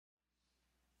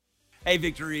Hey,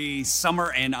 Victory.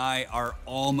 Summer and I are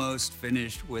almost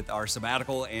finished with our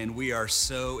sabbatical, and we are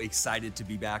so excited to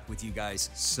be back with you guys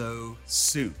so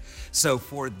soon. So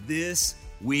for this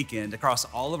weekend, across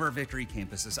all of our Victory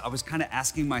campuses, I was kind of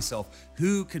asking myself,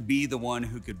 who could be the one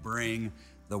who could bring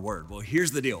the word? Well, here's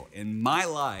the deal. In my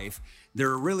life, there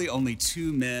are really only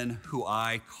two men who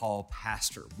I call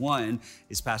pastor. One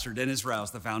is Pastor Dennis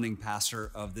Rouse, the founding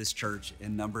pastor of this church,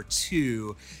 and number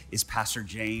two is Pastor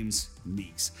James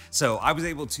Meeks. So I was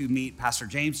able to meet Pastor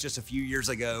James just a few years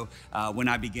ago when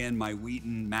I began my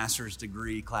Wheaton master's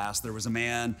degree class. There was a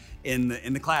man in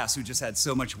the class who just had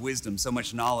so much wisdom, so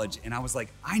much knowledge, and I was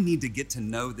like, I need to get to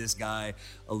know this guy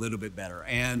a little bit better.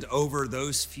 And over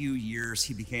those few years,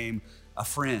 he became a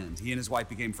friend. He and his wife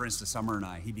became friends to Summer and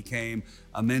I. He became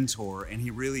a mentor, and he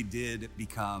really did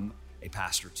become a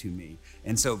pastor to me.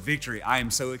 And so, Victory, I am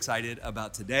so excited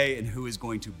about today and who is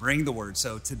going to bring the word.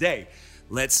 So today,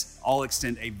 let's all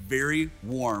extend a very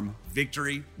warm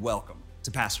Victory welcome to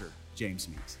Pastor James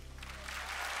Meeks.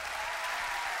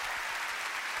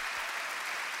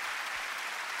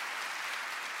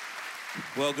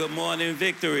 Well, good morning,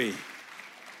 Victory.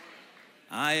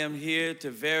 I am here to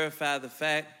verify the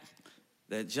fact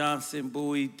that Johnson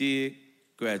Bowie did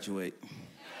graduate.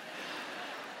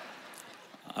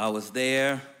 I was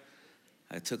there.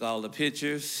 I took all the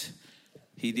pictures.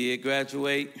 He did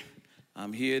graduate.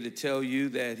 I'm here to tell you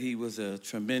that he was a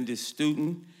tremendous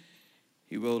student.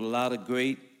 He wrote a lot of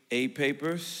great A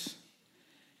papers,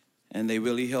 and they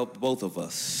really helped both of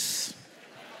us.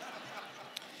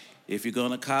 If you're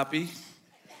going to copy,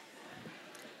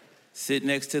 sit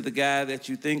next to the guy that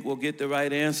you think will get the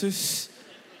right answers.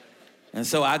 And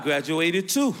so I graduated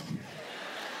too.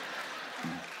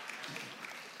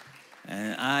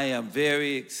 And I am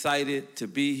very excited to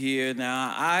be here.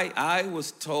 Now, I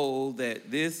was told that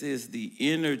this is the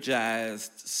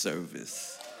energized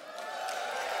service.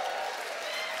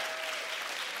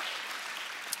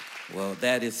 Well,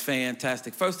 that is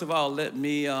fantastic. First of all, let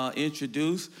me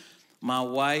introduce my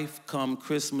wife come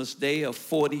Christmas Day of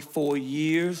 44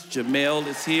 years. Jamel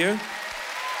is here.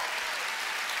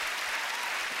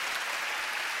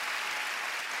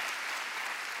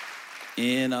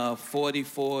 In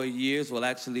 44 years, well,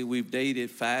 actually, we've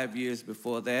dated 5 years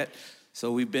before that.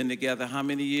 So we've been together how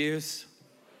many years?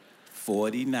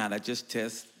 49. I just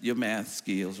test your math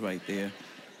skills right there.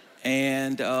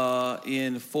 And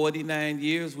in 49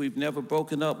 years, we've never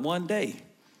broken up one day.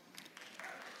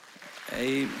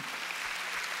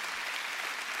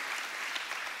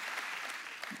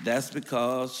 That's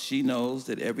because she knows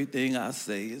that everything I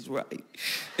say is right.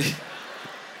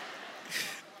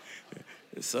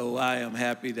 So I am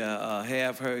happy to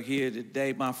have her here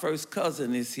today. My first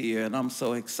cousin is here, and I'm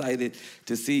so excited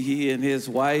to see he and his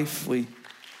wife.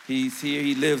 He's here.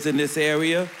 He lives in this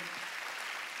area.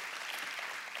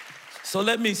 So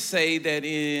let me say that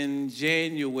in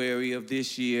January of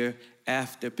this year,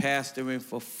 after pastoring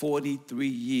for 43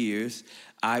 years,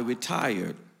 I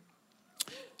retired,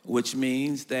 which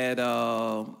means that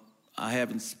I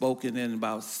haven't spoken in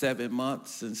about 7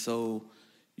 months, and so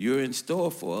you're in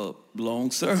store for a long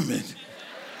sermon.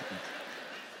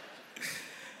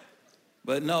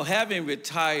 But no, having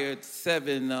retired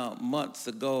 7 months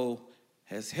ago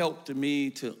has helped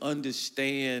me to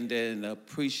understand and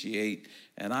appreciate,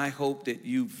 and I hope that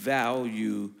you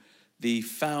value the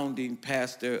founding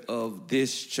pastor of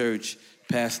this church,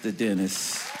 Pastor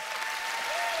Dennis.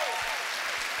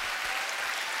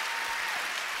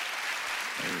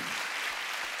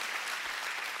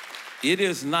 It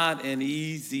is not an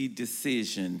easy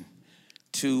decision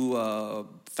to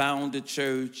found a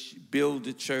church, build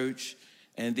a church,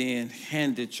 and then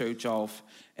hand the church off.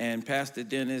 And Pastor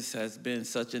Dennis has been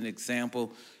such an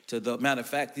example matter of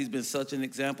fact, he's been such an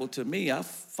example to me. I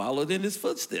followed in his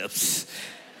footsteps.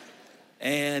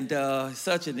 And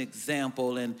such an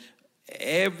example. And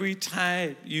every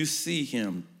time you see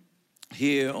him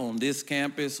here on this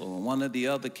campus or on one of the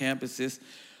other campuses,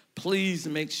 please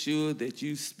make sure that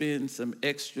you spend some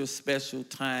extra special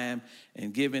time in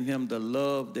giving him the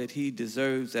love that he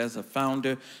deserves as a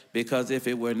founder, because if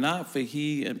it were not for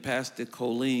he and Pastor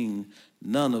Colleen,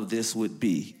 none of this would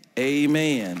be.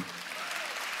 Amen.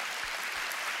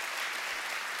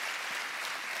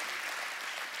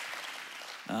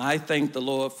 I thank the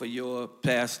Lord for your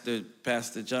pastor,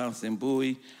 Pastor Johnson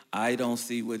Bowie. I don't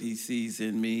see what he sees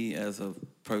in me as a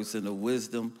person of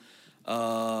wisdom.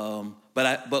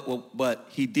 But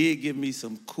he did give me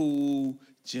some cool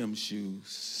gym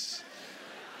shoes.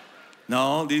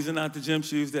 No, these are not the gym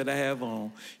shoes that I have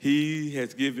on. He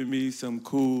has given me some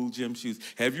cool gym shoes.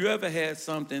 Have you ever had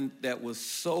something that was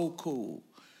so cool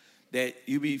that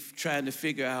you be trying to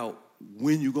figure out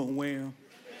when you gonna wear them?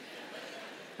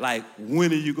 Like,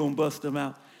 when are you gonna bust them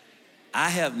out? I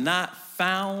have not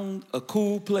found a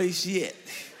cool place yet.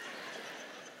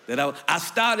 That I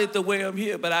started to wear them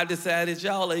here, but I decided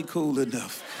y'all ain't cool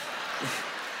enough.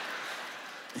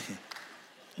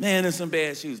 Man, there's some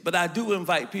bad shoes. But I do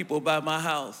invite people by my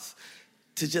house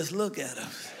to just look at them.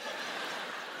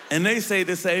 And they say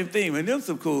the same thing, man, them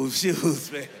some cool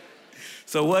shoes, man.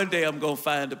 So one day I'm gonna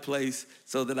find a place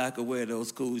so that I can wear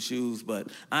those cool shoes, but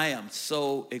I am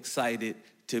so excited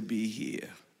to be here.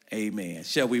 Amen.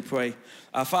 Shall we pray?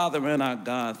 Our Father and our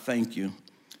God, thank you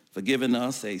for giving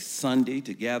us a Sunday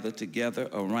to gather together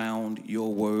around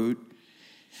your word.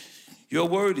 Your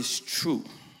word is true,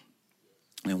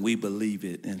 and we believe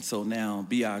it. And so now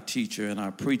be our teacher and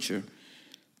our preacher.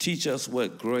 Teach us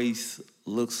what grace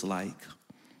looks like.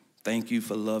 Thank you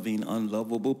for loving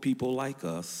unlovable people like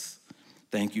us.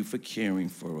 Thank you for caring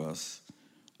for us.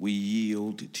 We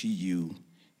yield to you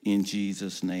in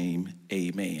Jesus' name,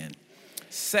 amen.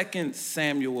 2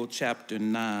 Samuel chapter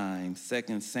 9,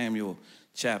 2 Samuel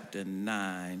chapter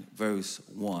 9, verse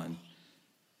 1.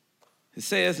 It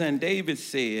says, and David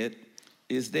said,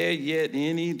 is there yet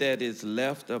any that is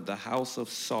left of the house of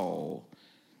Saul,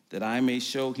 that I may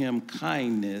show him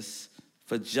kindness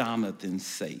for Jonathan's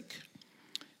sake?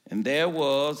 And there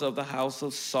was of the house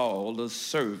of Saul a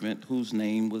servant whose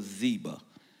name was Ziba.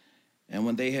 And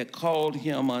when they had called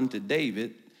him unto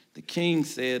David, the king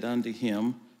said unto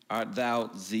him, art thou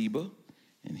Ziba?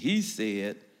 And he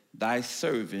said, thy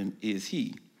servant is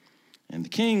he. And the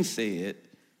king said,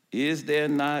 is there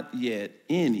not yet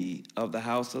any of the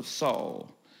house of Saul,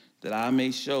 that I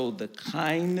may show the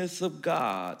kindness of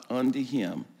God unto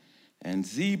him? And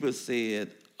Ziba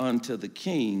said unto the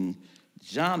king,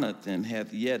 Jonathan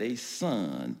hath yet a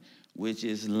son, which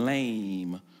is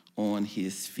lame on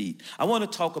his feet. I want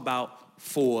to talk about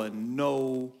for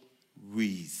no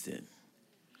reason.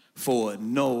 For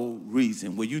no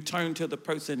reason. Will you turn to the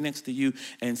person next to you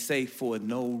and say, for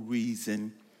no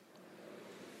reason?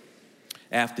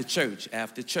 After church,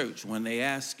 when they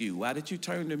ask you, why did you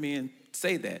turn to me and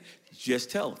say that?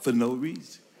 Just tell them, for no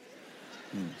reason.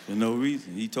 For no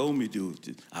reason. He told me to.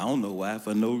 I don't know why,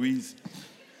 for no reason.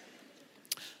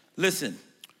 Listen,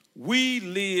 we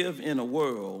live in a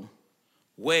world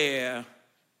where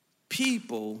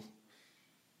people,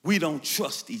 we don't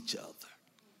trust each other.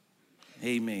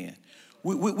 Amen.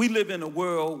 We live in a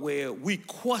world where we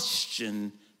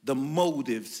question the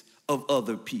motives of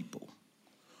other people.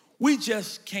 We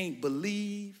just can't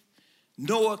believe,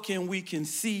 nor can we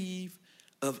conceive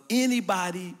of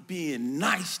anybody being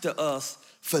nice to us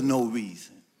for no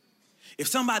reason. If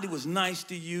somebody was nice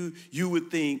to you, you would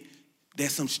think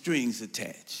there's some strings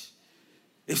attached.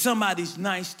 If somebody's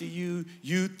nice to you,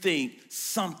 you think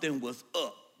something was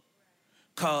up.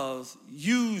 Because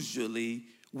usually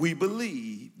we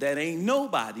believe that ain't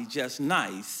nobody just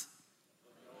nice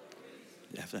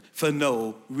for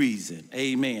no reason.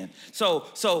 Amen.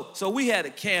 So we had a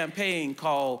campaign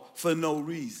called For No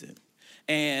Reason.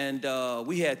 And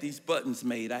we had these buttons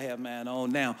made. I have mine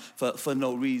on now for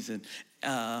no reason.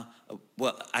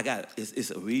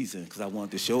 It's a reason because I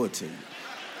wanted to show it to you.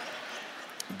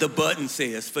 The button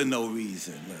says for no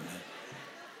reason.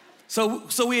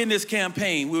 So we're in this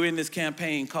campaign. We were in this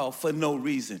campaign called For No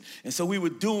Reason. And so we were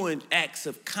doing acts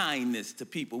of kindness to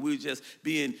people. We were just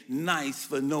being nice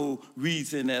for no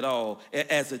reason at all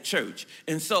as a church.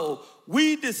 And so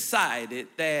we decided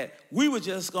that we were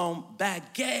just going to buy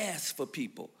gas for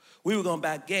people. We were going to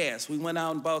buy gas. We went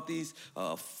out and bought these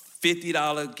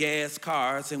 $50 gas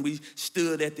cars, and we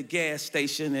stood at the gas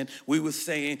station, and we were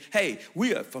saying, hey,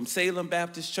 we are from Salem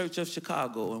Baptist Church of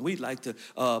Chicago, and we'd like to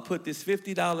put this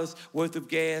 $50 worth of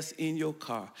gas in your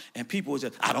car. And people were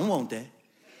just, I don't want that.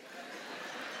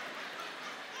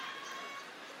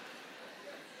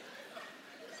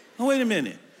 Oh, wait a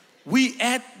minute. We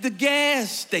at the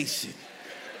gas station.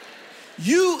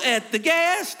 You at the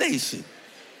gas station.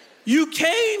 You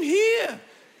came here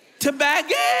to buy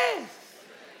gas.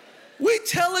 We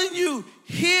telling you,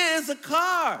 here's a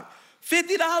card.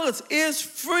 $50 is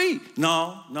free.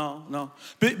 No.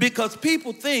 Because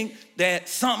people think that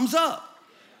something's up.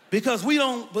 Because we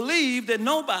don't believe that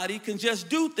nobody can just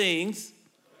do things.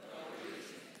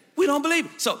 We don't believe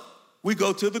it. So we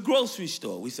go to the grocery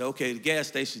store. We say, okay, the gas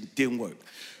station didn't work.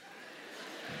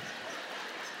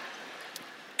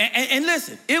 And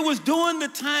listen, it was during the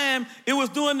time,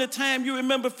 you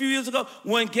remember a few years ago,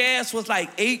 when gas was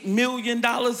like $8 million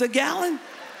a gallon?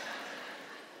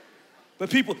 But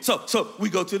people, so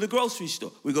we go to the grocery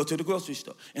store. We go to the grocery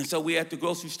store. And so we're at the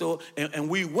grocery store, and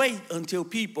we wait until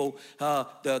people,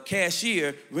 the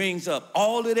cashier rings up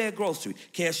all of their grocery.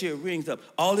 Cashier rings up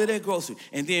all of their grocery.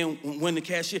 And then when the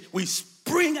cashier, we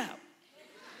spring out.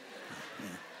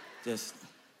 Just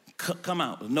come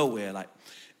out of nowhere like,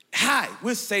 hi,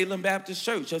 we're Salem Baptist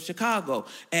Church of Chicago,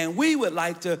 and we would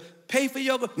like to pay for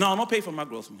your grocery. No, don't pay for my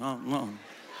grocery. No.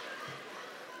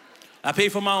 I pay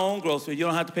for my own grocery. You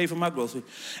don't have to pay for my grocery.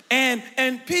 And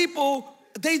people,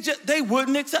 they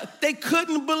wouldn't accept. They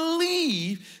couldn't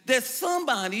believe that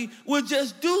somebody would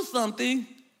just do something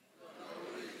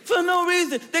for no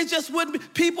reason. They just wouldn't be.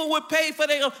 People would pay for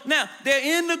their own. Now,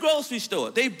 they're in the grocery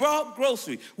store. They brought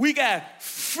grocery. We got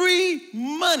free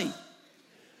money.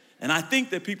 And I think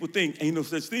that people think ain't no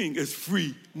such thing as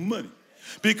free money.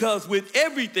 Because with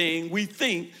everything, we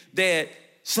think that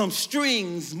some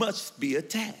strings must be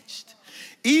attached.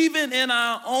 Even in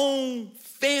our own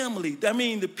family, I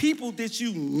mean, the people that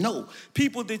you know,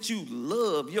 people that you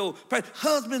love, your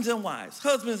husbands and wives.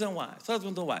 You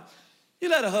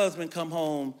let a husband come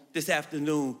home this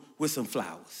afternoon with some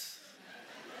flowers.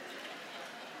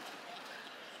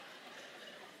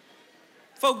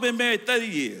 Folk been married 30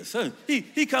 years.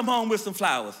 He come home with some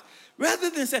flowers.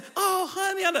 Rather than say, oh,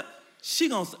 honey, she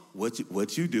gonna say,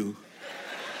 what you do?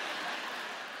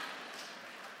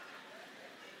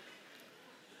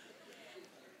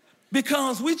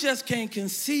 Because we just can't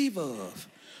conceive of,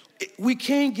 we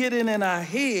can't get it in our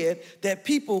head that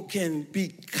people can be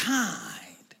kind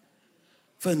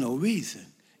for no reason.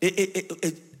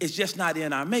 It's just not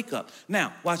in our makeup.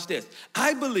 Now, watch this.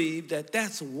 I believe that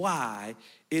that's why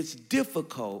it's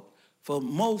difficult for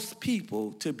most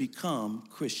people to become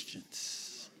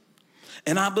Christians.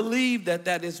 And I believe that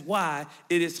that is why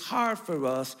it is hard for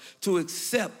us to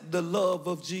accept the love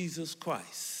of Jesus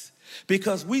Christ.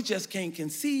 Because we just can't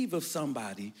conceive of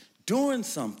somebody doing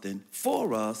something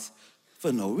for us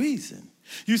for no reason.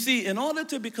 You see, in order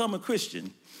to become a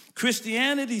Christian,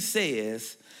 Christianity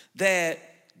says that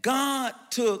God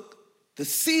took the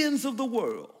sins of the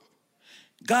world.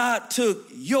 God took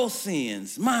your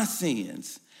sins, my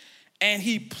sins, and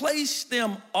he placed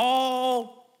them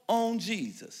all on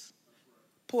Jesus.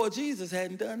 Poor Jesus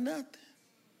hadn't done nothing.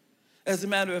 As a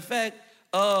matter of fact,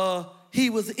 he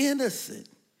was innocent.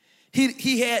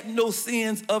 He had no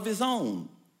sins of his own.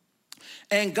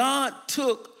 And God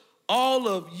took all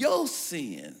of your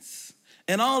sins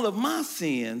and all of my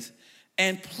sins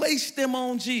and placed them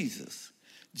on Jesus.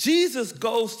 Jesus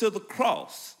goes to the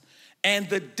cross, and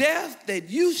the death that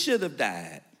you should have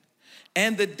died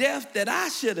and the death that I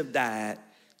should have died,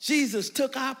 Jesus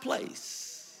took our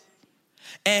place.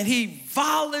 And he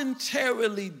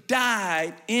voluntarily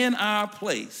died in our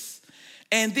place.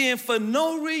 And then for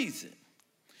no reason,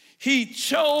 he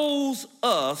chose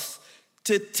us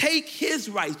to take his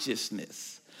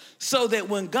righteousness so that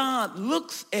when God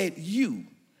looks at you,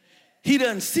 he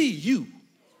doesn't see you.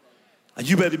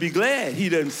 You better be glad he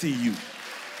doesn't see you.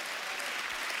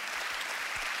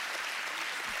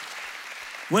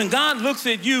 When God looks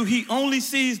at you, he only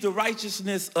sees the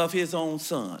righteousness of his own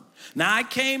son. Now, I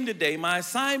came today, my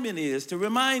assignment is to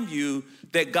remind you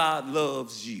that God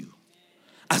loves you.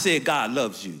 I said God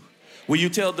loves you. Will you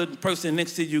tell the person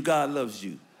next to you, God loves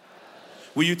you?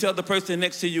 Will you tell the person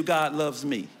next to you, God loves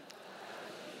me?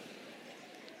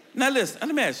 Now listen,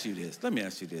 let me ask you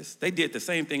this. They did the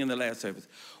same thing in the last service.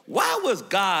 Why was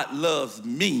God loves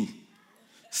me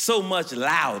so much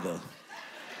louder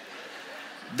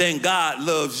than God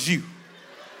loves you?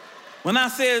 When I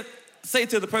say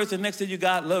to the person next to you,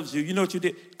 God loves you, you know what you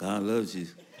did? God loves you.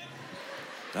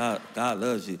 God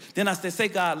loves you. Then I said, say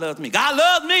God loves me. God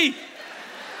loves me.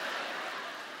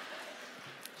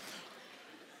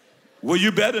 Well,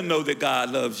 you better know that God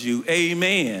loves you.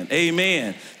 Amen.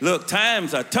 Amen. Look,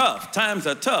 times are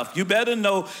tough. You better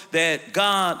know that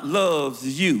God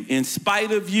loves you. In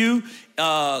spite of you,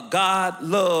 God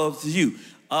loves you.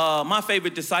 My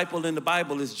favorite disciple in the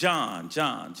Bible is John.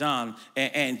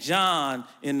 And John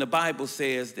in the Bible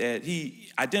says that he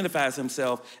identifies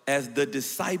himself as the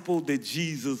disciple that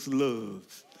Jesus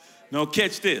loves. Now,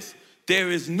 catch this. There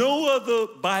is no other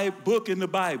book in the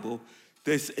Bible,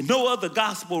 no other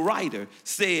gospel writer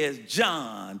says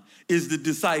John is the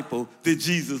disciple that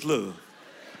Jesus loved.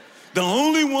 The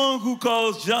only one who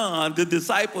calls John the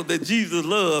disciple that Jesus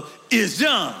loved is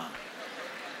John.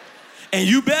 And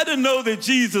you better know that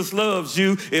Jesus loves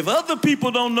you. If other people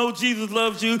don't know Jesus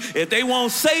loves you, if they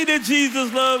won't say that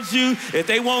Jesus loves you, if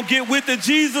they won't get with the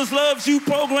Jesus Loves You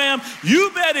program,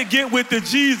 you better get with the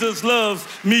Jesus Loves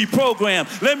Me program.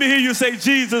 Let me hear you say,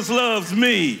 Jesus loves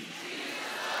me.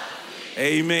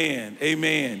 Amen.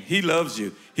 Amen. He loves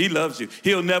you. He loves you.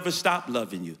 He'll never stop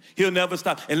loving you. He'll never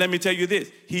stop. And let me tell you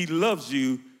this, he loves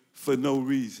you for no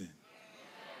reason.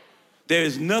 There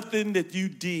is nothing that you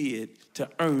did to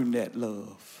earn that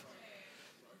love.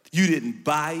 You didn't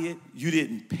buy it. You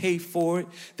didn't pay for it.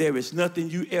 There is nothing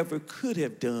you ever could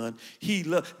have done. He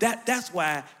loved that. That's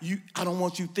why I don't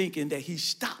want you thinking that he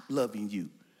stopped loving you.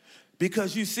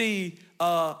 Because you see,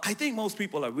 I think most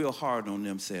people are real hard on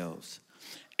themselves.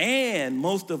 And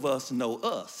most of us know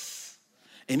us.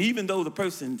 And even though the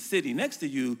person sitting next to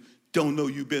you don't know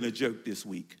you've been a jerk this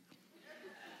week,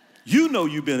 you know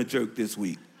you've been a jerk this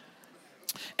week.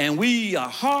 And we are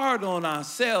hard on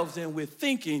ourselves, and we're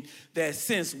thinking that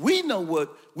since we know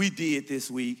what we did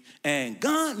this week and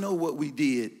God know what we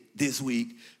did this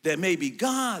week, that maybe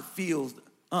God feels,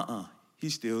 he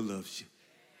still loves you.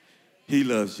 He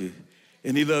loves you.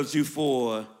 And he loves you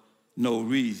for no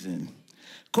reason.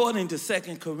 According to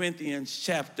 2 Corinthians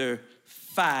chapter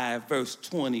 5, verse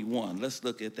 21, let's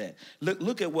look at that.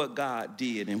 Look at what God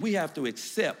did, and we have to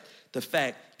accept the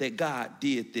fact that God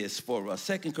did this for us.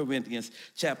 2 Corinthians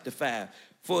chapter 5.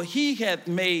 For he hath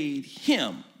made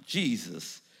him,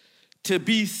 Jesus, to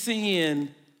be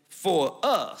sin for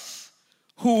us,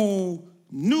 who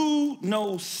knew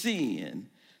no sin,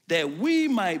 that we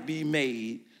might be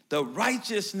made the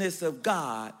righteousness of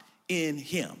God in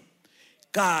him.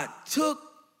 God took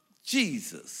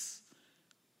Jesus,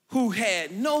 who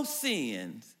had no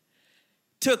sins,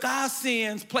 took our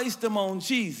sins, placed them on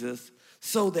Jesus,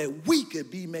 so that we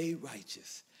could be made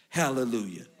righteous.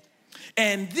 Hallelujah.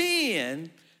 And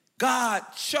then God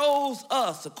chose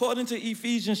us, according to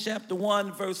Ephesians chapter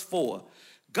 1, verse 4.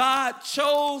 God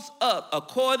chose us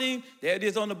according, there it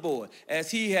is on the board, as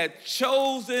he had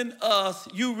chosen us,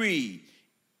 you read,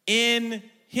 in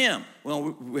him.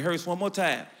 We'll rehearse one more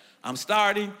time. I'm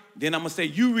starting, then I'm going to say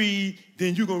you read,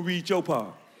 then you're going to read your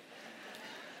part.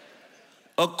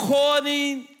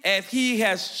 According as he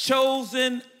has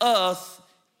chosen us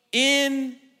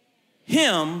in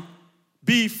him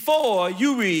before,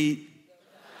 you read.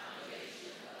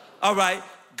 All right,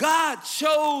 God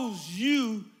chose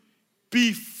you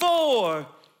before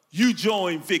you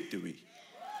joined Victory.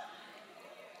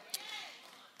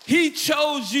 He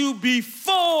chose you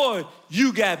before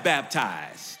you got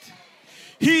baptized.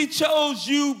 He chose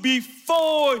you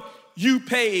before you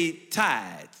paid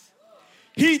tithes.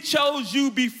 He chose you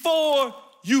before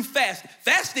you fasted.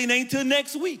 Fasting ain't till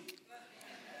next week.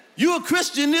 You're a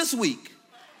Christian this week.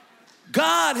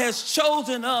 God has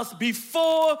chosen us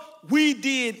before we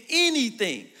did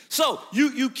anything. So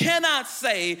you cannot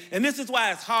say, and this is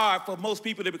why it's hard for most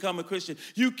people to become a Christian,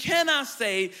 you cannot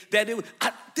say that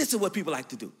this is what people like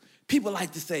to do. People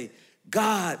like to say,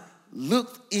 God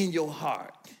looked in your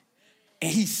heart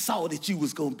and he saw that you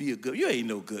was going to be you ain't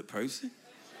no good person.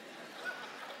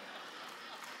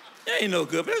 You ain't no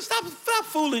good person. Stop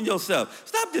fooling yourself.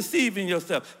 Stop deceiving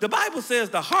yourself. The Bible says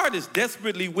the heart is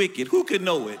desperately wicked. Who can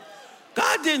know it?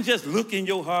 God didn't just look in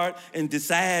your heart and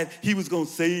decide he was going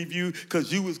to save you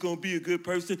because you was going to be a good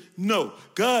person. No,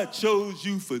 God chose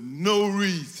you for no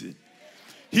reason.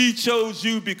 He chose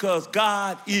you because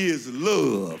God is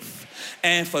love.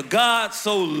 And for God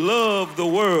so loved the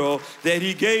world that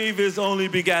he gave his only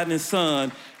begotten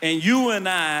son. And you and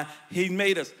I, he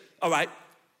made us. All right,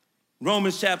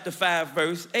 Romans chapter 5,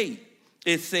 verse 8.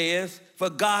 It says, for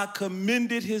God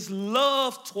commended his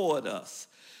love toward us,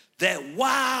 that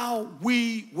while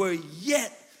we were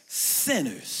yet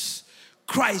sinners,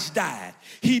 Christ died.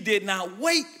 He did not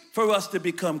wait for us to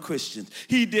become Christians.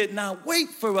 He did not wait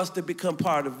for us to become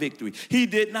part of Victory. He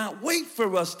did not wait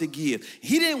for us to give.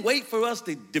 He didn't wait for us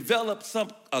to develop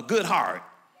a good heart.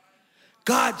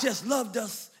 God just loved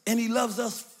us, and he loves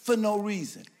us for no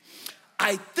reason.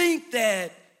 I think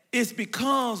that it's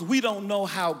because we don't know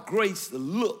how grace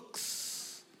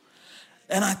looks.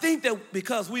 And I think that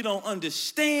because we don't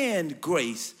understand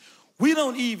grace, we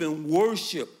don't even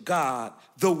worship God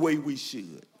the way we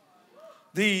should.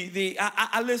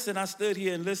 I stood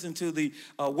here and listened to the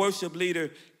worship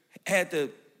leader had to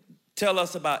tell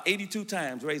us about 82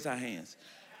 times, raise our hands.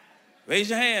 Raise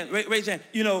your hand, raise your hand.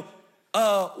 You know,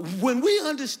 when we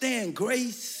understand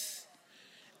grace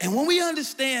and when we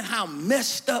understand how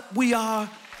messed up we are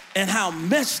and how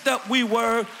messed up we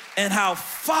were and how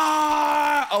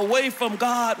far away from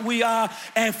God we are,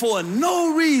 and for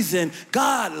no reason,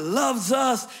 God loves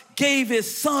us, gave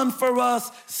his son for us,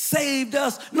 saved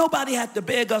us. Nobody has to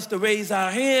beg us to raise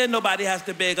our hand. Nobody has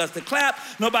to beg us to clap.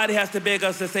 Nobody has to beg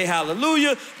us to say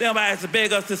hallelujah. Nobody has to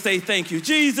beg us to say thank you,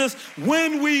 Jesus.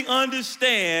 When we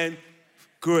understand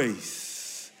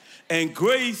grace, and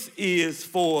grace is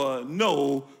for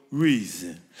no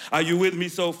reason. Are you with me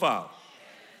so far?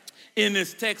 in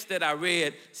this text that I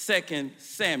read, 2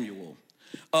 Samuel.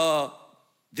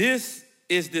 This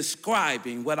is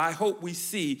describing what I hope we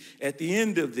see at the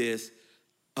end of this,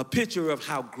 a picture of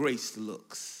how grace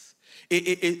looks.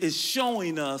 It is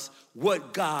showing us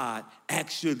what God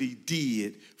actually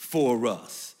did for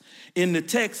us. In the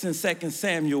text in 2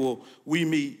 Samuel, we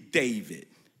meet David.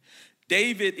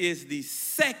 David is the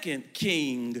second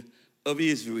king of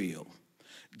Israel.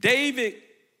 David,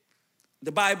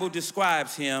 the Bible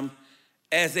describes him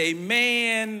as a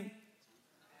man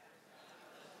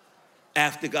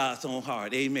after God's own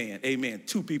heart. Amen. Amen.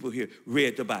 2 people here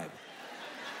read the Bible.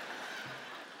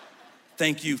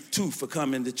 Thank you, 2, for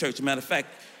coming to church. As a matter of fact,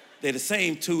 they're the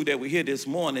same 2 that were here this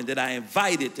morning that I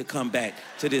invited to come back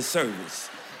to this service.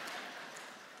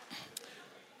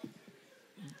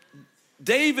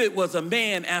 David was a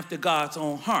man after God's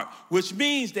own heart, which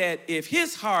means that if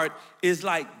his heart is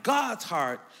like God's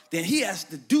heart, then he has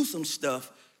to do some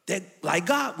stuff that like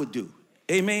God would do.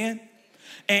 Amen?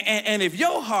 And if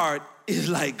your heart is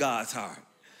like God's heart,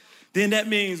 then that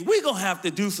means we're going to have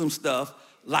to do some stuff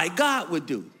like God would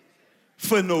do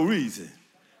for no reason.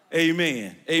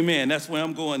 Amen. Amen. That's where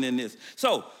I'm going in this.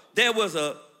 So there was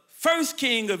a first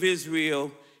king of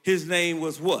Israel. His name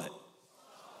was what?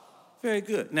 Very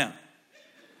good. Now,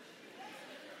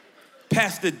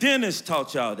 Pastor Dennis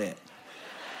taught y'all that.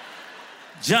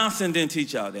 Johnson didn't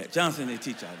teach y'all that. Johnson didn't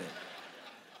teach y'all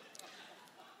that.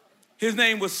 His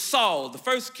name was Saul. The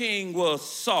first king was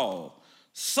Saul.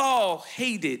 Saul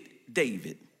hated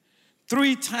David.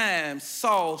 3 times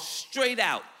Saul straight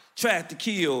out tried to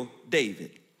kill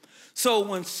David. So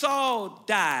when Saul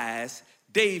dies,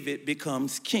 David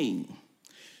becomes king.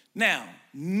 Now,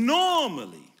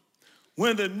 normally,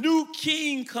 when the new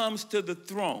king comes to the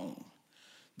throne,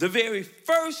 the very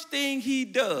first thing he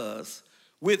does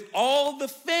with all the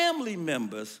family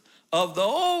members of the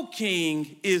old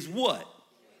king is what?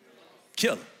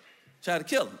 Kill him. Try to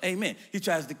kill him. Amen. He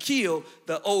tries to kill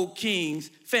the old king's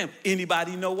family.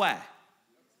 Anybody know why?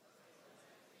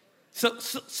 So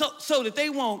that they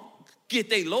won't get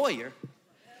their lawyer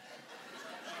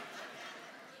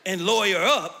and lawyer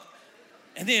up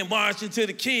and then march into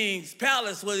the king's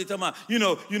palace. What are they talking about?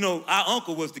 You know, our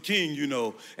uncle was the king,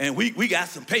 and we got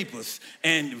some papers,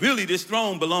 and really this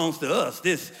throne belongs to us.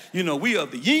 This, we are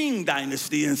the Ying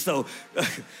dynasty, and so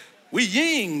we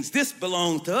Yings, this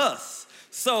belongs to us.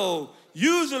 So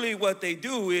usually what they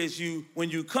do is when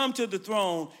you come to the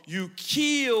throne, you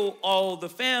kill all the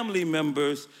family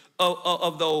members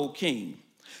of the old king.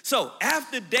 So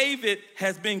after David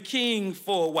has been king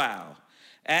for a while,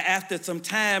 after some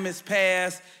time has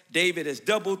passed, David has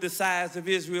doubled the size of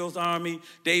Israel's army.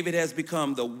 David has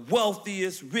become the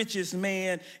wealthiest, richest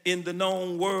man in the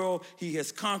known world. He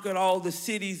has conquered all the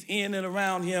cities in and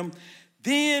around him.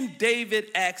 Then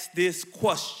David asked this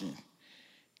question.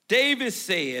 David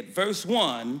said, verse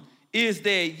 1, is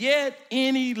there yet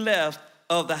any left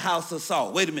of the house of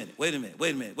Saul? Wait a minute.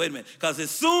 Because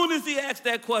as soon as he asked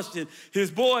that question,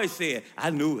 his boy said, I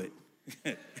knew it.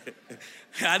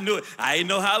 I knew it. I didn't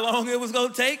know how long it was going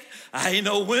to take. I didn't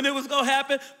know when it was going to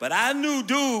happen, but I knew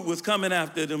dude was coming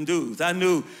after them dudes. I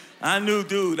knew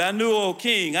dude. I knew old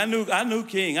king. I knew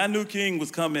king. I knew king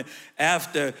was coming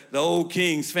after the old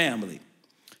king's family.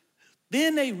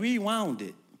 Then they rewound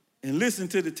it and listened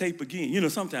to the tape again.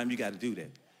 Sometimes you got to do that.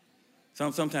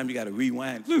 Sometimes you got to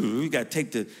rewind. You got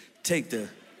to take the,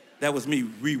 that was me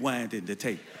rewinding the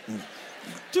tape.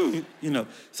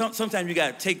 Sometimes you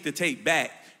got to take the tape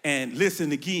back and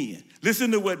listen again. Listen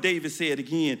to what David said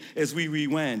again as we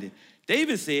rewind it.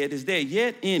 David said, is there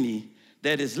yet any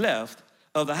that is left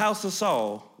of the house of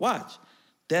Saul, watch,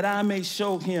 that I may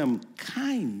show him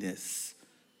kindness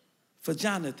for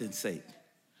Jonathan's sake?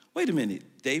 Wait a minute,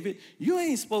 David, you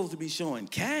ain't supposed to be showing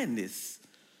kindness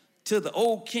to the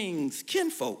old king's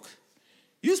kinfolk.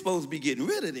 You're supposed to be getting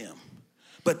rid of them.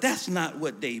 But that's not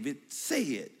what David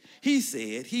said. He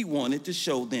said he wanted to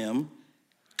show them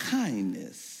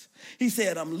kindness. He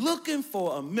said, I'm looking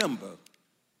for a member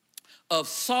of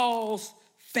Saul's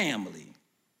family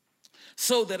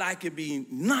so that I could be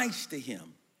nice to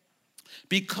him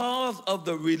because of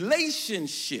the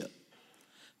relationship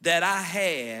that I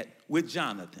had with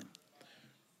Jonathan.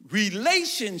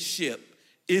 Relationship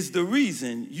is the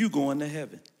reason you going to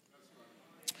heaven.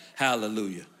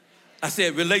 Hallelujah. I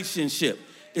said relationship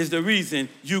is the reason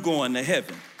you going to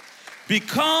heaven.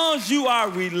 Because you are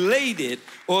related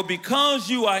or because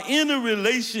you are in a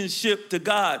relationship to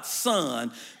God's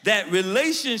Son, that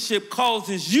relationship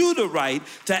causes you the right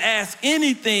to ask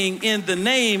anything in the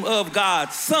name of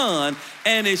God's Son,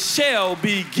 and it shall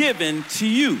be given to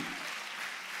you.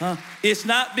 Huh? It's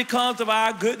not because of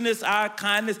our goodness, our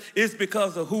kindness. It's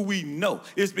because of who we know.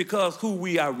 It's because who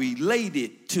we are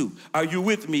related to. Are you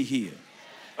with me here?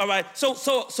 All right. So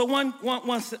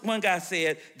one guy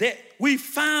said that we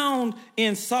found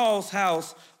in Saul's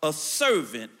house a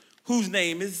servant whose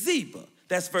name is Ziba.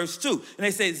 That's verse 2. And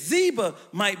they say Ziba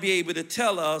might be able to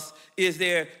tell us, is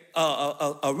there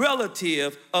a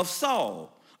relative of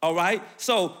Saul? All right.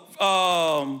 So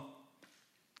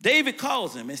David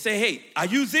calls him and say, hey, are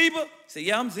you Ziba? He said,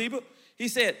 yeah, I'm Ziba. He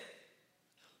said,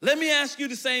 let me ask you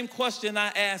the same question I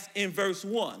asked in verse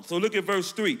 1. So look at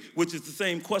verse 3, which is the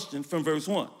same question from verse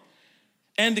 1.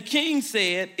 And the king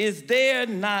said, is there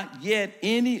not yet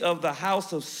any of the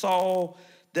house of Saul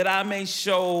that I may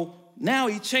show? Now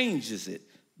he changes it.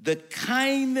 The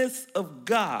kindness of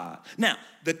God. Now,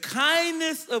 the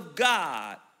kindness of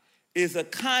God is a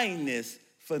kindness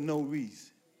for no reason.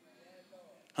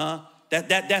 Huh?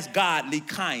 That's godly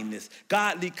kindness.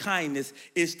 Godly kindness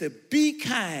is to be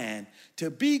kind, to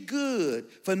be good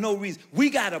for no reason. We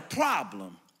got a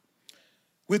problem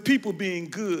with people being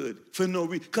good for no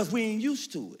reason because we ain't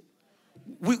used to it.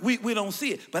 We don't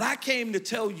see it. But I came to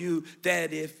tell you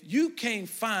that if you can't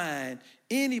find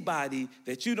anybody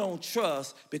that you don't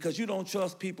trust because you don't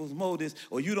trust people's motives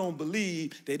or you don't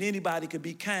believe that anybody could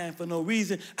be kind for no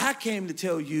reason, I came to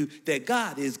tell you that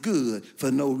God is good for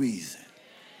no reason.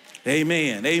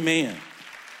 Amen, amen.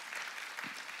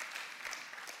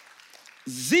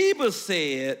 Ziba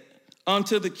said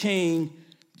unto the king,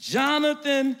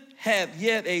 Jonathan hath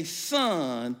yet a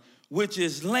son which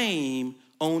is lame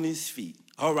on his feet.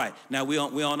 All right, now we're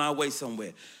on our way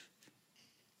somewhere.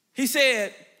 He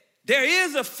said, there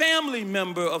is a family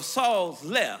member of Saul's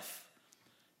left,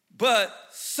 but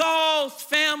Saul's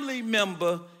family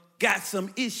member got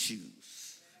some issues.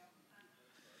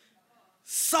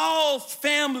 Saul's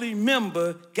family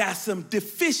member got some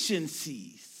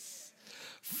deficiencies.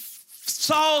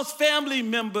 Saul's family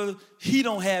member, he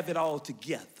don't have it all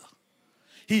together.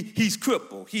 He's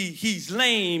crippled. He's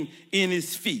lame in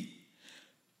his feet.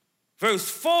 Verse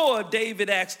 4, David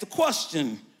asked the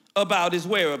question about his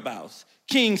whereabouts.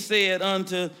 King said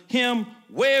unto him,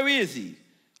 where is he?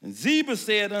 And Ziba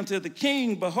said unto the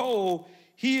king, behold,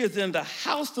 he is in the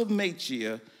house of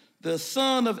Machir, the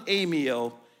son of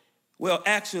Amiel. Well,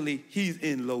 actually, he's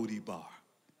in Lodibar.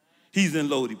 He's in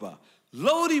Lodibar.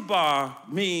 Lodibar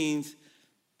means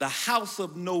the house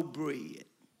of no bread.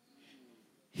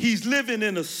 He's living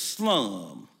in a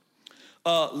slum.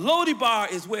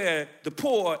 Lodibar is where the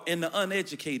poor and the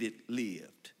uneducated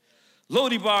lived.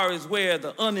 Lodibar is where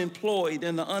the unemployed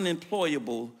and the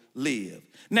unemployable live.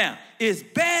 Now, it's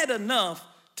bad enough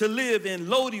to live in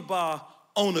Lodibar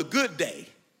on a good day.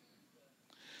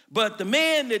 But the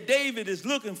man that David is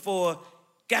looking for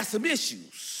got some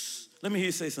issues. Let me hear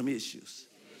you say some issues.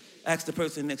 Ask the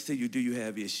person next to you, do you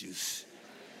have issues?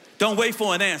 Don't wait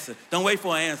for an answer. Don't wait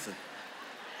for an answer.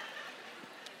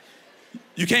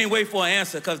 You can't wait for an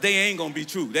answer because they ain't going to be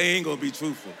true. They ain't going to be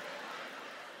truthful.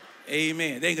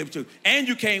 Amen. They ain't going to be true. And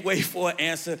you can't wait for an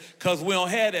answer because we don't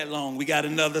have that long. We got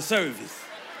another service.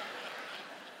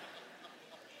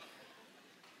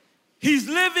 He's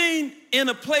living in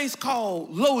a place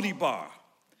called Lodibar.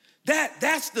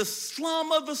 That's the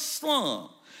slum of the slum.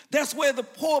 That's where the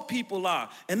poor people are.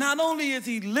 And not only is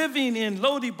he living in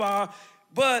Lodibar,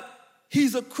 but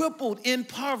he's a crippled in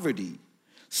poverty.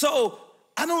 So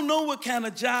I don't know what kind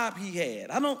of job he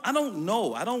had. I don't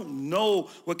know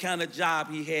what kind of job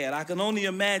he had. I can only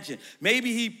imagine.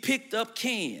 Maybe he picked up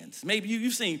cans. Maybe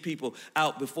you've seen people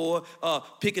out before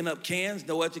picking up cans,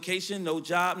 no education, no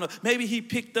job. No. Maybe he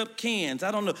picked up cans.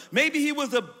 I don't know. Maybe he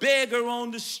was a beggar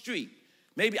on the street.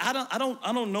 Maybe I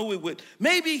don't know it would.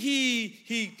 Maybe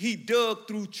he dug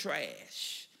through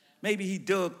trash. Maybe he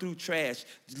dug through trash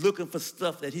looking for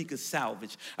stuff that he could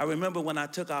salvage. I remember when I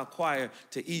took our choir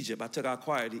to Egypt.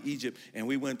 And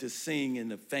we went to sing in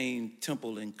the famed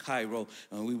temple in Cairo.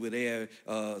 And we were there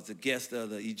as a guest of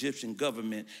the Egyptian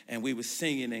government, and we were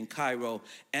singing in Cairo.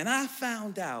 And I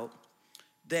found out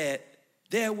that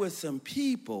there were some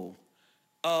people.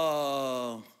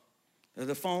 Are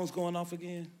the phones going off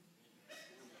again?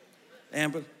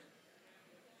 Amber,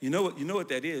 you know what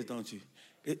that is, don't you?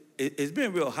 It's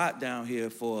been real hot down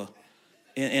here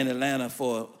in Atlanta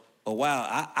for a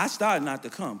while. I started not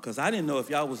to come because I didn't know if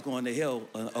y'all was going to hell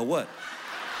or what.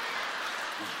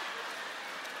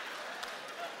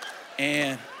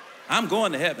 And I'm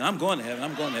going to heaven.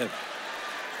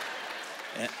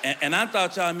 And I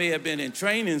thought y'all may have been in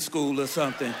training school or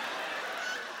something.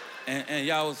 And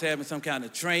y'all was having some kind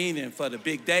of training for the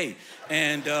big day.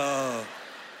 And so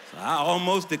I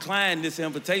almost declined this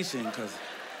invitation because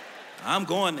I'm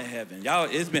going to heaven. Y'all,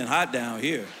 it's been hot down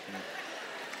here.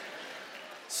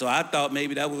 So I thought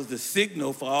maybe that was the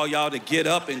signal for all y'all to get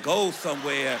up and go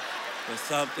somewhere or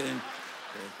something.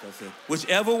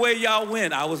 Whichever way y'all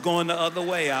went, I was going the other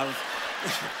way. I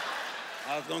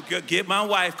was going to get my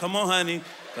wife. Come on, honey,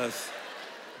 because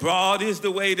broad is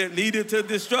the way that leadeth to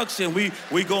destruction.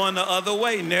 We going the other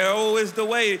way. Narrow is the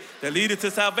way that leadeth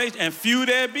to salvation, and few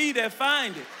there be that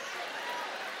find it.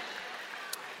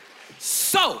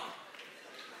 So,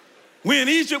 we're in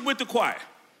Egypt with the choir.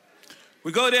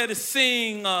 We go there to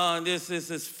sing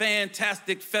this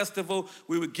fantastic festival.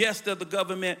 We were guests of the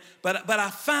government. But I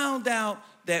found out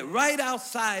that right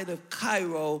outside of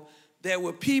Cairo, there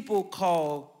were people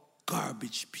called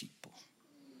garbage people.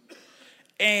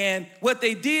 And what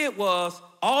they did was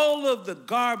all of the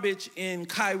garbage in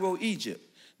Cairo, Egypt,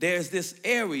 there's this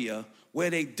area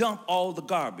where they dump all the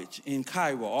garbage in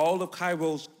Cairo. All of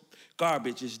Cairo's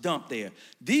garbage is dumped there.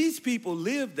 These people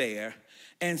live there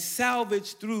and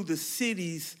salvage through the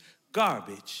city's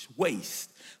garbage,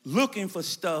 waste, looking for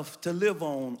stuff to live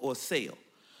on or sell.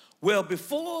 Well,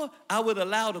 before I would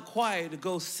allow the choir to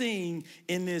go sing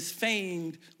in this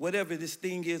famed, whatever this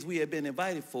thing is we had been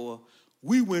invited for,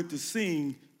 we went to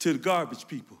sing to the garbage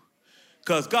people.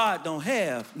 Because God don't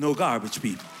have no garbage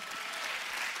people.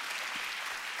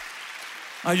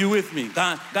 Are you with me?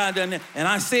 God doesn't have, and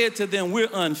I said to them, we're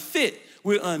unfit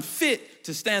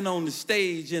to stand on the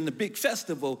stage in the big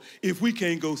festival if we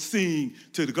can't go sing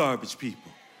to the garbage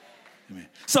people. Amen.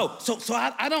 So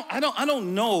I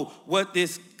don't know what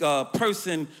this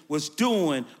person was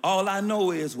doing. All I know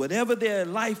is whatever their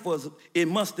life was, it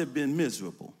must have been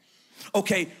miserable.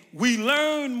 Okay, we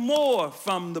learn more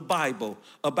from the Bible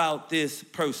about this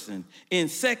person. In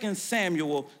 2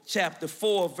 Samuel chapter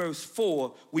 4, verse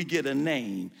 4, we get a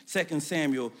name. 2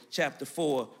 Samuel chapter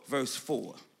 4, verse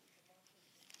 4.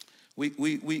 We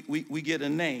get a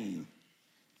name.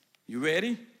 You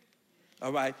ready?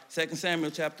 All right, 2 Samuel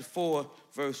chapter 4,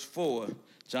 verse 4.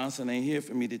 Johnson ain't here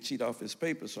for me to cheat off his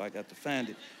paper, so I got to find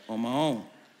it on my own.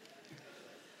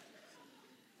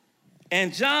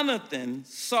 And Jonathan,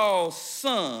 Saul's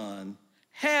son,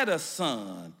 had a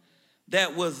son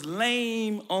that was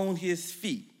lame on his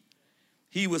feet.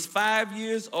 He was 5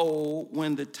 years old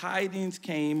when the tidings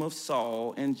came of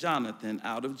Saul and Jonathan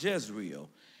out of Jezreel.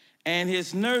 And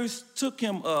his nurse took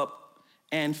him up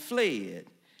and fled.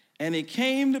 And it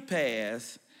came to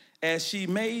pass, as she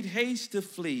made haste to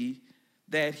flee,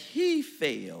 that he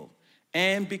fell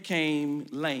and became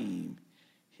lame.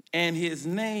 And his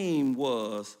name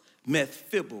was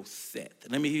Mephibosheth.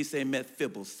 Let me hear you say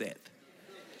Mephibosheth.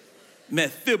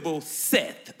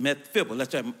 Mephibosheth.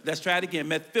 Let's try it again.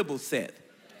 Mephibosheth.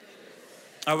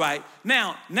 All right.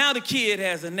 Now the kid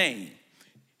has a name.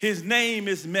 His name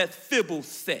is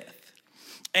Mephibosheth.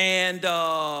 And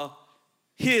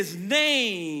his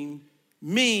name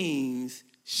means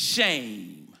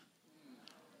shame.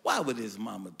 Why would his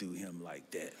mama do him like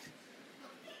that?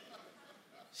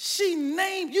 She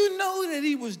named, you know that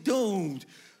he was doomed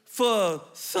for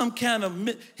some kind of,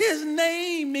 his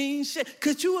name means shame.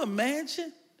 Could you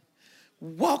imagine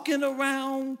walking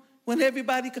around when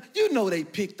everybody, you know they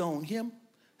picked on him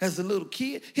as a little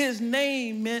kid. His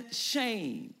name meant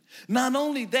shame. Not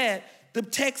only that, the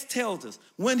text tells us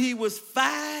when he was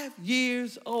 5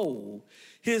 years old,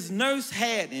 his nurse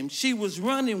had him. She was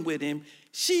running with him.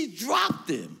 She dropped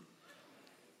him.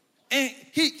 And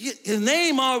his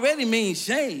name already means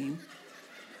shame.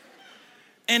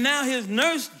 And now his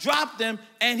nurse dropped him,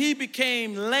 and he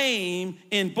became lame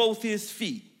in both his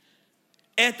feet.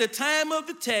 At the time of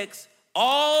the text,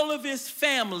 all of his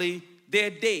family, they're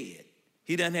dead.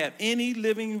 He doesn't have any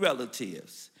living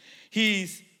relatives.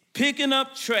 He's picking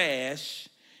up trash.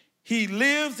 He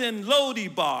lives in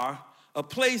Lodibar, a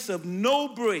place of no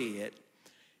bread.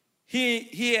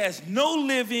 He has no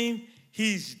living.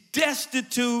 He's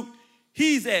destitute.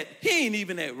 He ain't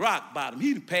even at rock bottom.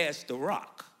 He passed the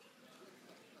rock.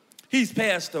 He's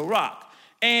past the rock.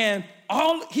 And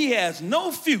he has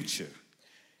no future.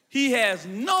 He has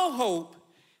no hope.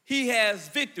 He has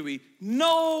victory.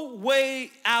 No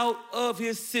way out of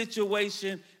his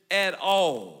situation at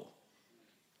all.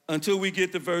 Until we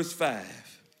get to verse 5.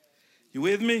 You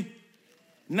with me?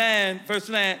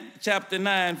 Chapter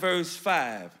 9, verse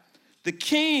 5. The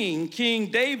king,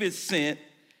 King David, sent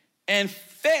and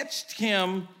fetched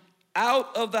him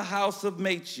out of the house of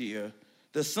Machir,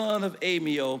 the son of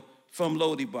Amiel, from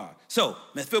Lodibar. So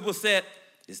Mephibosheth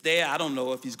is there. I don't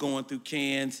know if he's going through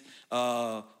cans,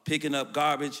 picking up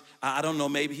garbage. I don't know,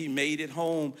 maybe he made it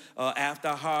home after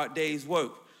a hard day's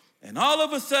work. And all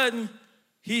of a sudden,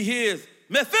 he hears,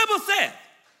 Mephibosheth.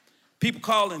 People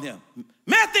calling him,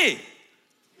 Methy.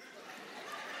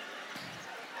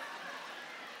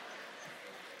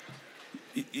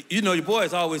 You know, your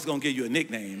boy's always gonna give you a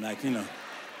nickname, like, you know.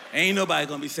 Ain't nobody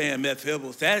gonna be saying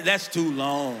Mephibosheth. That's too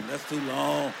long. That's too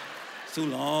long. It's too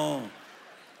long.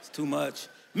 It's too much.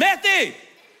 Methy!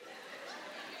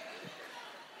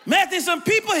 Methy, some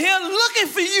people here looking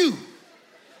for you.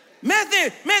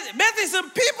 Methy,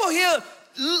 some people here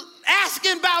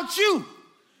asking about you.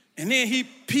 And then he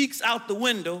peeks out the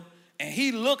window, and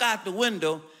he look out the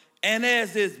window, and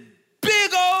there's this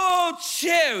big old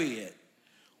chariot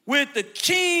with the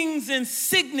king's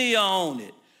insignia on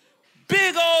it.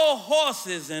 Big old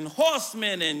horses and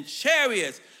horsemen and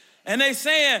chariots. And they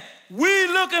saying, we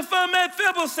looking for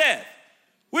Mephibosheth.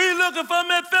 We looking for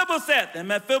Mephibosheth. And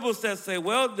Mephibosheth say,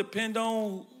 well, depend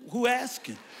on who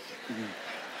asking.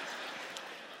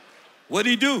 What'd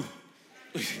he do?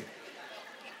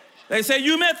 They say,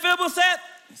 you Mephibosheth?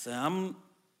 He said, I'm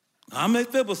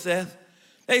Mephibosheth.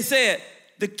 They said,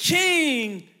 the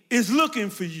king is looking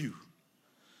for you.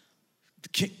 The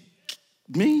king,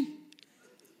 me?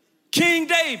 King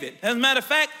David. As a matter of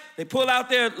fact, they pull out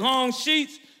their long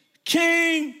sheets.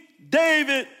 King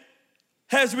David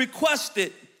has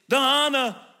requested the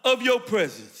honor of your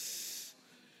presence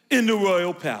in the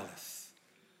royal palace.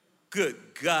 Good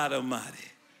God Almighty.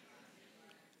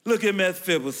 Look at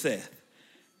Mephibosheth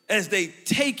as they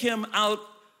take him out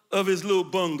of his little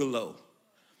bungalow,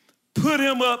 put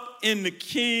him up in the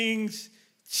king's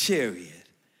chariot.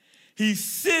 He's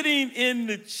sitting in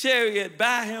the chariot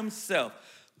by himself,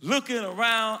 looking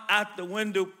around out the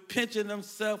window, pinching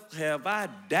himself, have I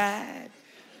died?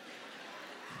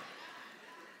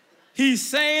 He's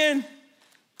saying,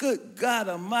 good God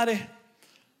Almighty,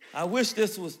 I wish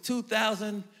this was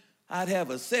 2000, I'd have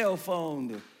a cell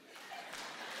phone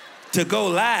to go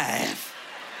live.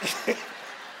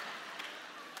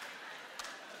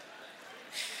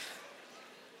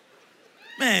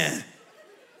 Man,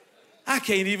 I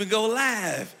can't even go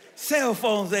live. Cell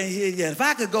phones ain't here yet. If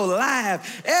I could go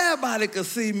live, everybody could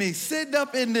see me sitting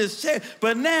up in this chair.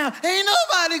 But now, ain't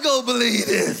nobody gonna believe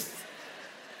this.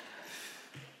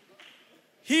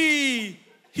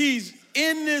 He's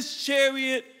in this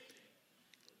chariot,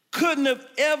 couldn't have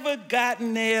ever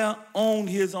gotten there on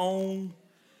his own.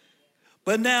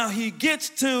 But now he gets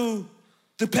to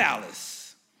the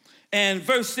palace. And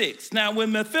verse 6, now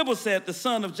when Mephibosheth, the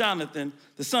son of Jonathan,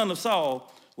 the son of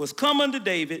Saul, was come unto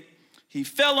David, he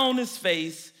fell on his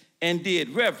face and did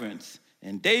reverence.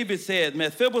 And David said,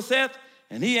 Mephibosheth,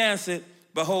 and he answered,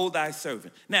 behold thy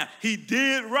servant. Now, he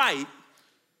did right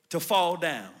to fall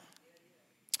down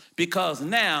because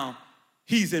now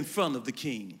he's in front of the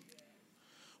king.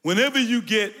 Whenever you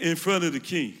get in front of the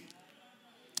king,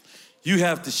 you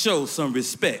have to show some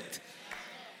respect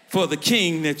for the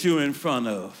king that you're in front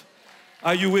of.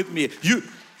 Are you with me?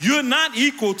 You're not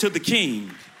equal to the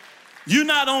king. You're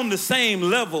not on the same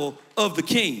level of the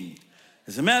king.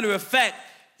 As a matter of fact,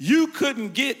 he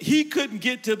couldn't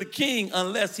get to the king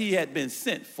unless he had been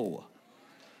sent for.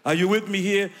 Are you with me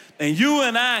here? And you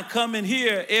and I come in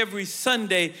here every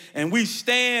Sunday and we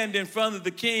stand in front of the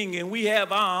king and we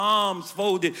have our arms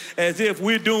folded as if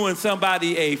we're doing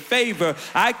somebody a favor.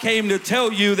 I came to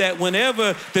tell you that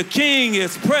whenever the king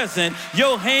is present,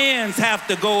 your hands have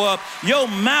to go up, your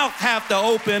mouth have to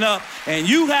open up, and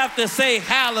you have to say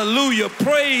hallelujah,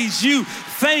 praise you,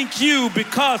 thank you,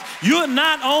 because you're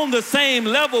not on the same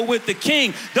level with the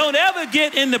king. Don't ever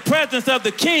get in the presence of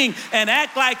the king and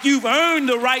act like you've earned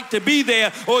the right to be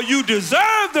there or you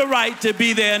deserve the right to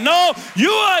be there. No,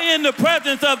 you are in the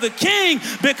presence of the king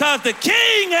because the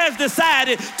king has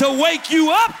decided to wake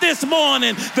you up this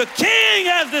morning. The king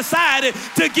has decided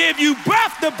to give you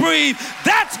breath to breathe.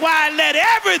 That's why let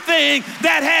everything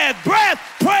that has breath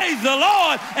praise the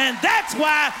Lord. And that's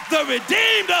why the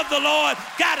redeemed of the Lord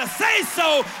gotta say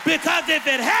so, because if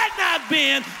it had not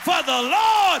been for the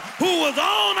Lord who was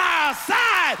on our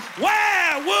side,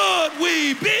 where would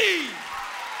we be?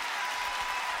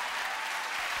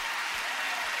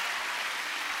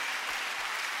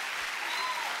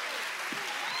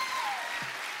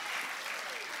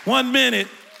 One minute,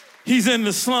 he's in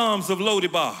the slums of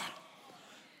Lodibar.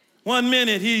 1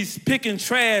 minute, he's picking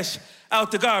trash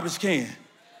out the garbage can.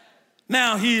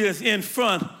 Now he is in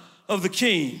front of the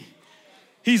king.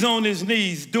 He's on his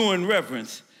knees doing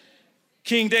reverence.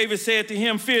 King David said to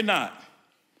him, fear not.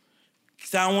 He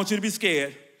said, I don't want you to be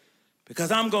scared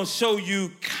because I'm going to show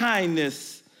you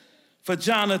kindness for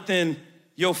Jonathan,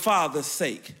 your father's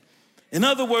sake. In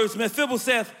other words,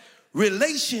 Mephibosheth,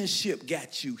 relationship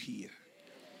got you here.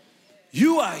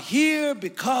 You are here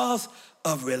because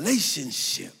of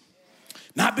relationship.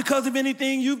 Not because of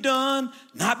anything you've done,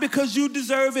 not because you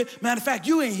deserve it. Matter of fact,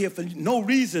 you ain't here for no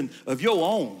reason of your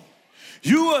own.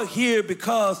 You are here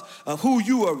because of who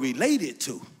you are related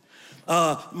to.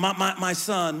 My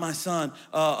son,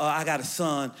 I got a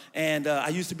son, and I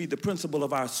used to be the principal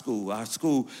of our school.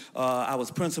 I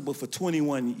was principal for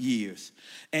 21 years.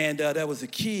 And there was a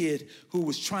kid who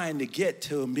was trying to get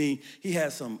to me. He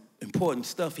had some important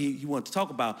stuff he wanted to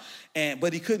talk about,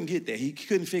 but he couldn't get there. He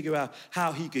couldn't figure out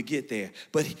how he could get there.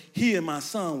 But he and my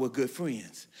son were good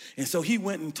friends. And so he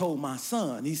went and told my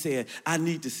son, he said, I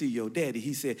need to see your daddy.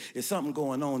 He said, there's something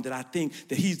going on that I think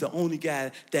that he's the only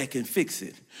guy that can fix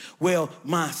it. Well,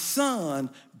 my son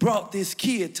brought this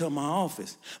kid to my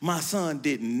office. My son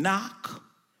didn't knock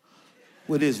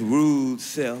with his rude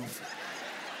self.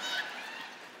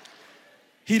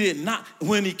 He did not.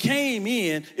 When he came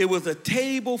in, it was a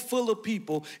table full of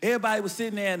people. Everybody was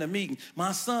sitting there in a meeting.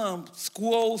 My son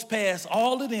squoze past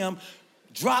all of them,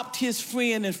 dropped his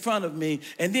friend in front of me,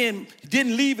 and then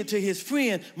didn't leave it to his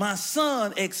friend. My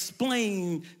son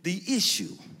explained the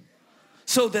issue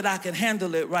so that I could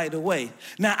handle it right away.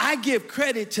 Now, I give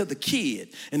credit to the kid.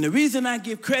 And the reason I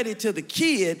give credit to the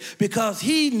kid, because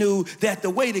he knew that the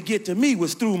way to get to me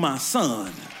was through my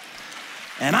son.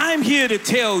 And I'm here to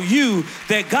tell you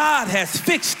that God has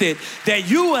fixed it, that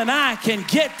you and I can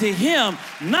get to him,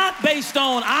 not based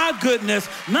on our goodness,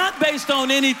 not based on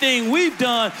anything we've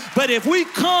done, but if we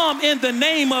come in the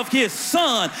name of his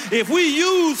son, if we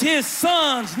use his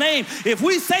son's name, if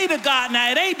we say to God,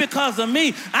 now it ain't because of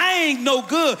me, I ain't no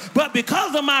good, but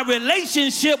because of my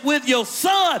relationship with your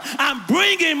son, I'm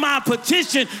bringing my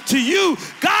petition to you.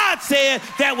 God said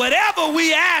that whatever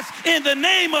we ask in the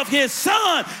name of his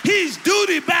son, he's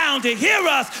duty bound to hear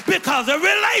us because of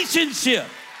relationship.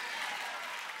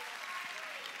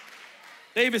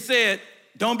 David said,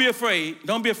 don't be afraid.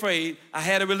 Don't be afraid. I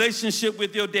had a relationship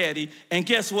with your daddy. And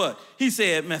guess what? He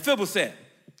said, Mephibosheth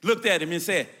looked at him and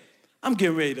said, I'm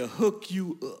getting ready to hook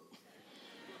you up.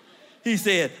 He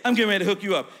said, I'm getting ready to hook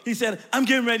you up. He said, I'm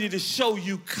getting ready to show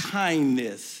you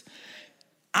kindness.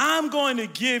 I'm going to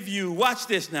give you, watch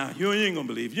this now. You ain't going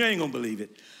to believe it. You ain't going to believe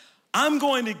it. I'm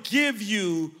going to give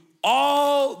you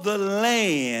all the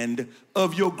land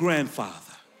of your grandfather.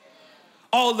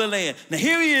 All the land. Now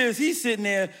here he is, he's sitting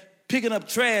there picking up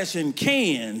trash and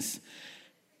cans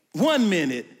 1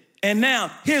 minute, and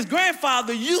now his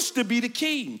grandfather used to be the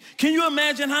king. Can you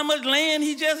imagine how much land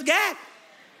he just got?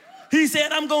 He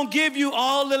said, I'm going to give you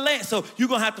all the land. So you're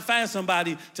going to have to find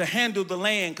somebody to handle the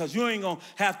land because you ain't going to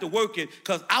have to work it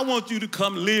because I want you to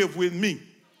come live with me.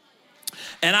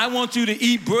 And I want you to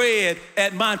eat bread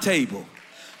at my table.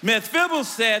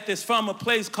 Mephibosheth is from a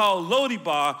place called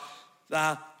Lodibar,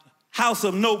 the house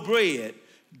of no bread.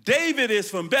 David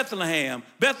is from Bethlehem.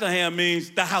 Bethlehem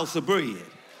means the house of bread.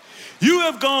 You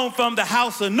have gone from the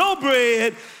house of no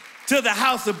bread to the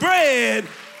house of bread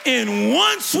in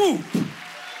one swoop.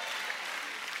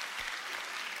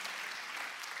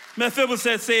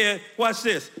 Mephibosheth said, watch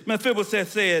this.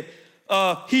 Mephibosheth said,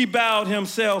 he bowed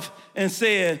himself and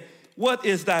said, what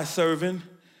is thy servant,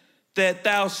 that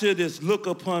thou shouldest look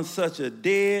upon such a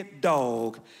dead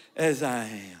dog as I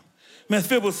am?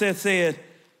 Mephibosheth said,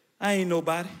 I ain't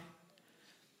nobody.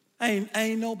 I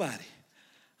ain't nobody.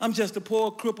 I'm just a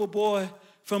poor crippled boy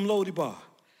from Lodibar.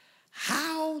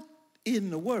 How in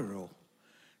the world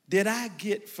did I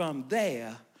get from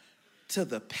there to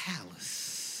the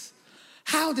palace?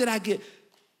 How did I get?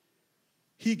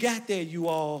 He got there, you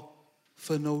all,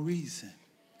 for no reason.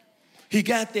 He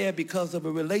got there because of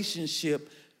a relationship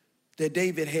that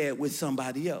David had with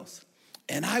somebody else.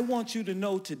 And I want you to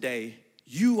know today,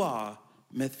 you are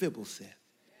Mephibosheth.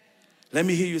 Let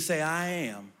me hear you say, I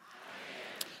am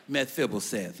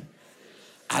Mephibosheth.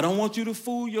 I don't want you to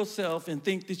fool yourself and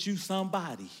think that you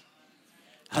somebody.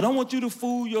 I don't want you to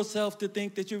fool yourself to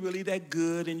think that you're really that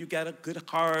good and you got a good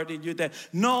heart and you're that.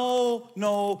 No,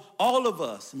 all of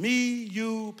us, me,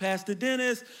 you, Pastor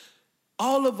Dennis,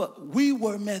 all of us, we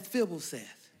were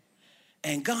Mephibosheth.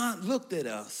 And God looked at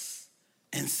us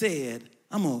and said,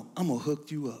 I'm gonna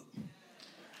hook you up.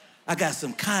 I got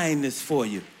some kindness for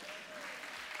you.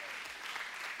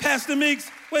 Pastor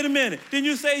Meeks, wait a minute. Didn't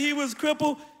you say he was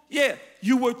crippled? Yeah,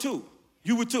 you were too.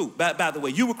 You were too. By the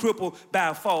way, you were crippled by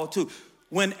a fall too.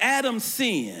 When Adam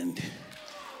sinned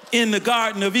in the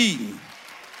Garden of Eden,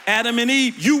 Adam and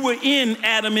Eve, you were in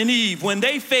Adam and Eve. When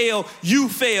they fell, you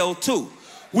fell too.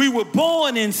 We were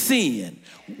born in sin.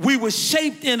 We were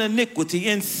shaped in iniquity.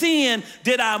 In sin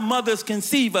did our mothers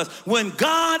conceive us. When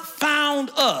God found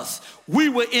us, we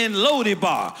were in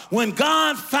Lodibar. When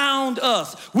God found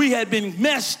us, we had been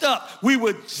messed up. We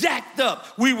were jacked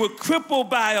up. We were crippled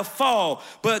by a fall.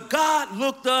 But God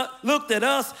looked at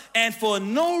us, and for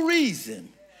no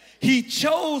reason, He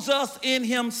chose us in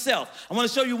himself. I want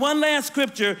to show you one last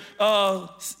scripture,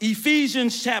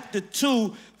 Ephesians chapter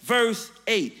 2, verse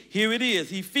 8. Here it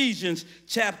is, Ephesians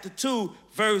chapter 2,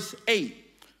 verse 8.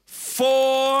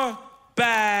 For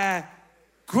by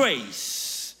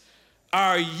grace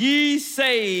are ye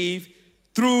saved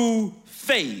through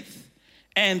faith,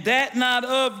 and that not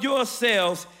of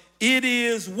yourselves, it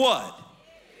is what?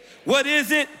 What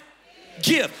is it?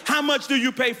 Gift. How much do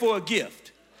you pay for a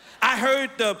gift? I heard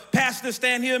the pastor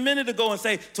stand here a minute ago and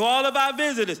say to all of our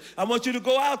visitors, I want you to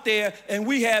go out there and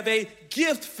we have a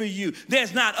gift for you.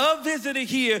 There's not a visitor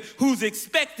here who's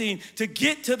expecting to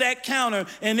get to that counter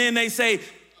and then they say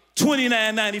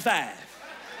 $29.95.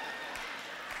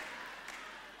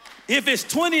 If it's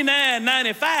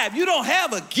 $29.95, you don't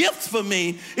have a gift for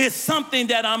me. It's something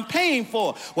that I'm paying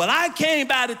for. Well, I came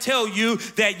by to tell you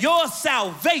that your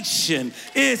salvation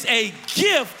is a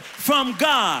gift from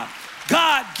God.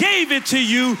 God gave it to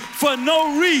you for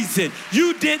no reason.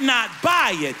 You did not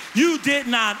buy it. You did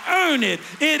not earn it.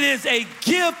 It is a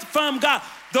gift from God.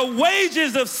 The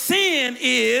wages of sin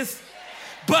is,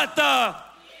 but the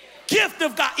gift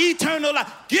of God, eternal life,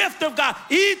 gift of God,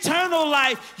 eternal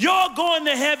life, your going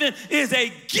to heaven is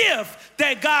a gift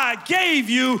that God gave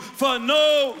you for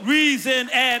no reason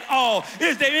at all.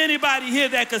 Is there anybody here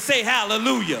that could say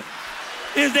hallelujah?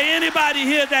 Is there anybody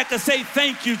here that could say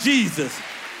thank you, Jesus?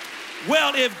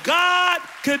 Well, if God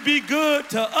could be good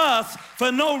to us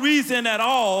for no reason at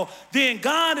all, then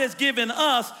God has given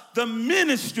us the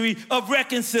ministry of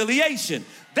reconciliation.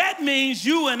 That means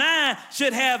you and I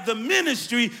should have the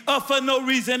ministry of for no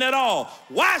reason at all.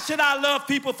 Why should I love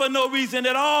people for no reason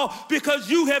at all? Because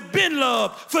you have been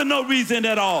loved for no reason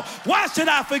at all. Why should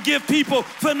I forgive people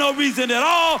for no reason at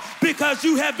all? Because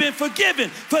you have been forgiven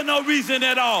for no reason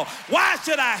at all. Why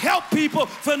should I help people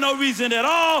for no reason at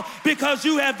all? Because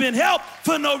you have been helped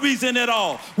for no reason at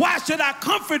all. Why should I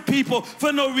comfort people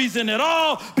for no reason at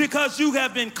all? Because you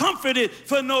have been comforted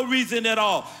for no reason at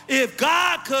all. If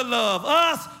God could love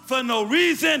us for no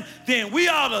reason, then we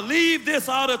ought to leave this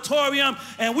auditorium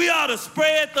and we ought to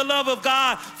spread the love of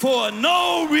God for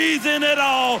no reason at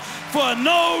all, for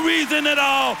no reason at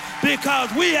all, because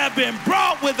we have been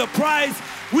brought with a price.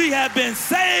 We have been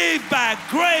saved by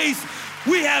grace.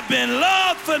 We have been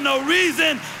loved for no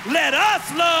reason. Let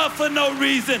us love for no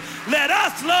reason. Let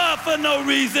us love for no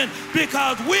reason,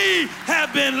 because we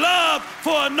have been loved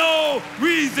for no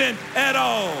reason at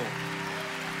all.